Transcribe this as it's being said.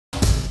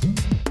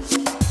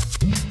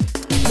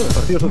El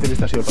Partido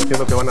Socialista ha sido el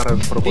partido que van a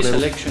proponer. These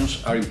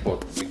elections are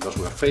important because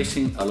we are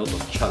facing a lot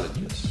of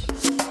challenges.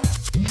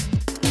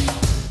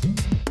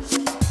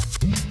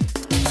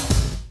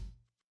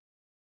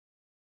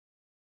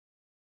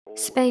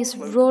 Spain's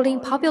ruling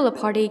Popular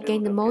Party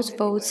gained the most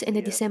votes in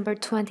the December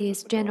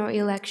 20th general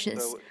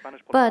elections,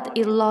 but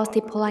it lost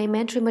the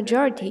parliamentary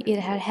majority it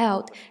had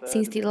held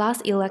since the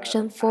last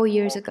election 4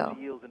 years ago.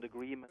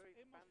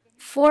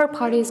 4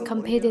 parties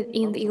competed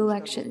in the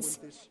elections.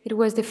 It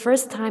was the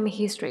first time in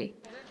history.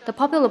 The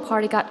Popular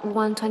Party got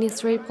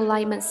 123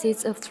 parliament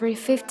seats of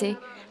 350,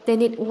 they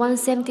need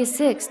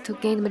 176 to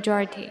gain the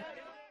majority.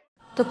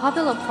 The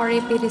Popular Party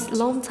beat its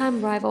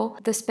longtime rival,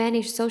 the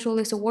Spanish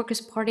Socialist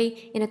Workers'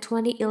 Party, in the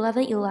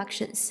 2011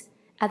 elections.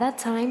 At that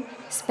time,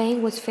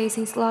 Spain was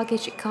facing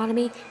sluggish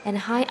economy and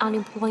high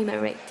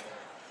unemployment rate.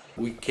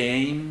 We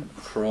came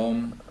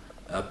from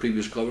a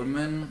previous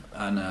government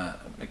and an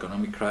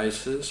economic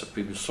crisis, a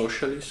previous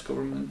socialist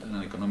government and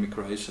an economic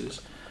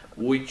crisis,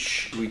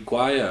 which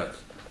required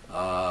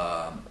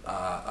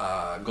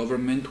a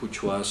government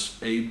which was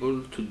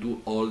able to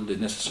do all the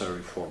necessary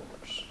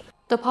reforms.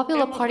 The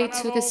Popular Party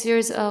took a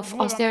series of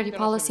austerity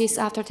policies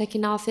after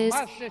taking office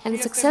and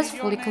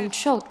successfully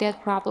controlled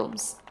debt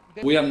problems.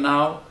 We are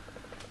now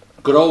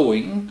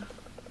growing.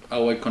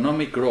 Our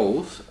economic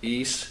growth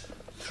is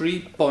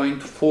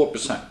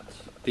 3.4%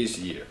 this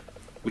year,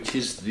 which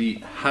is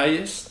the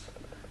highest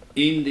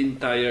in the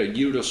entire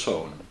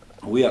Eurozone.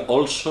 We are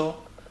also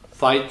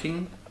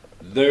fighting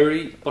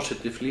very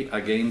positively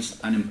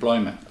against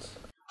unemployment.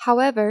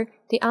 However,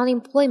 the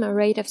unemployment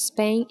rate of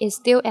Spain is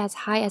still as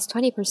high as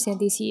 20%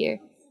 this year.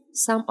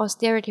 Some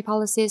austerity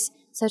policies,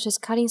 such as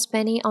cutting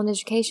spending on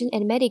education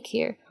and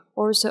Medicare,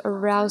 also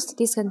aroused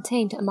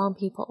discontent among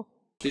people.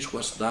 This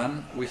was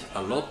done with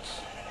a lot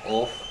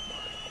of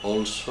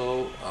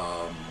also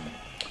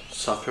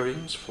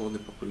sufferings for the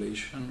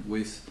population,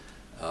 with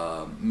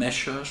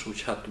measures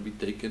which had to be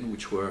taken,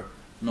 which were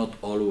not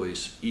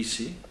always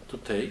easy to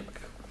take,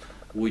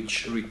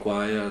 which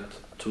required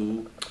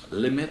to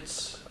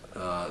limit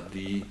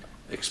the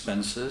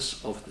expenses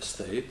of the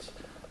state,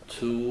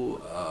 to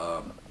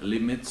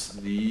limit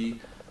the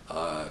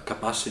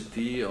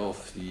capacity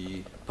of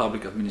the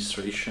public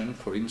administration,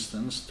 for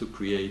instance, to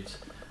create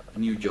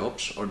new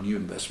jobs or new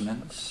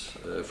investments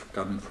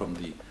coming from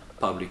the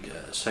public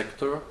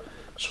sector.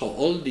 So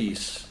all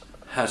this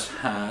has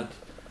had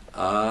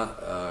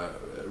a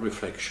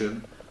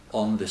reflection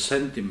on the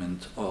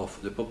sentiment of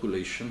the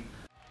population.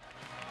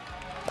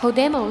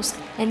 Podemos,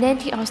 an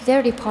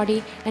anti-austerity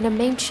party and a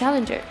main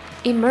challenger,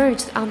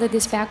 emerged under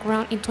this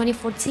background in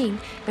 2014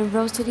 and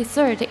rose to the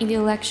third in the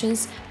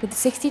elections with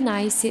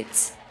 69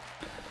 seats.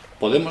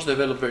 Podemos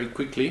developed very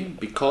quickly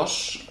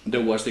because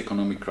there was the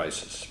economic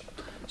crisis.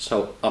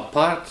 So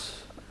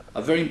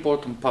a very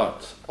important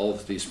part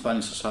of the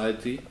Spanish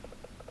society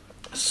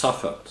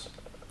suffered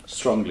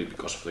strongly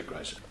because of the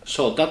crisis.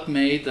 So that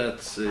made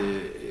that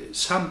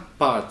some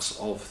parts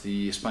of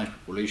the Spanish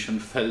population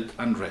felt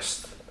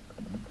unrest.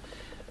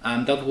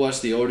 And that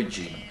was the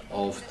origin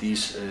of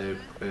this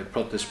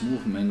protest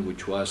movement,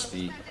 which was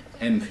the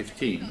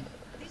M15,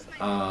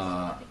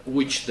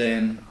 which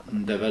then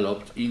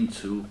developed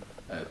into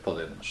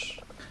Podemos.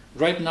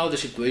 Right now the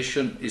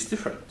situation is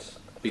different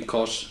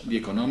because the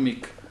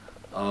economic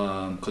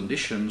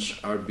conditions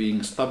are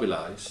being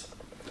stabilized.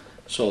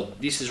 So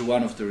this is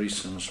one of the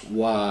reasons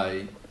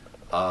why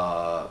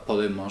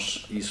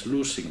Podemos is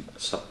losing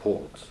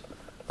support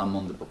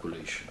among the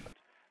population.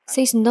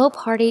 Since no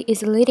party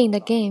is leading the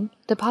game,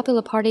 the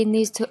Popular Party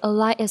needs to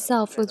ally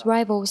itself with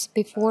rivals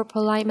before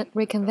Parliament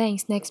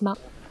reconvenes next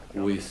month.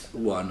 With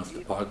one of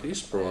the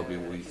parties, probably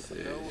with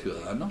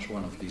Ciudadanos,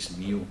 one of these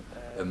new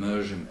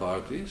emerging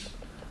parties.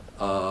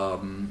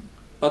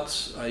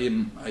 But I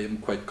am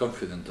quite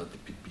confident that the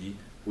PP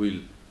will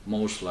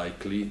most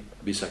likely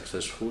be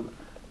successful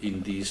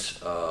in this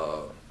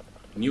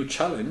new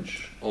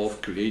challenge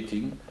of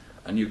creating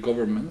a new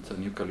government, a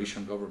new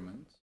coalition government.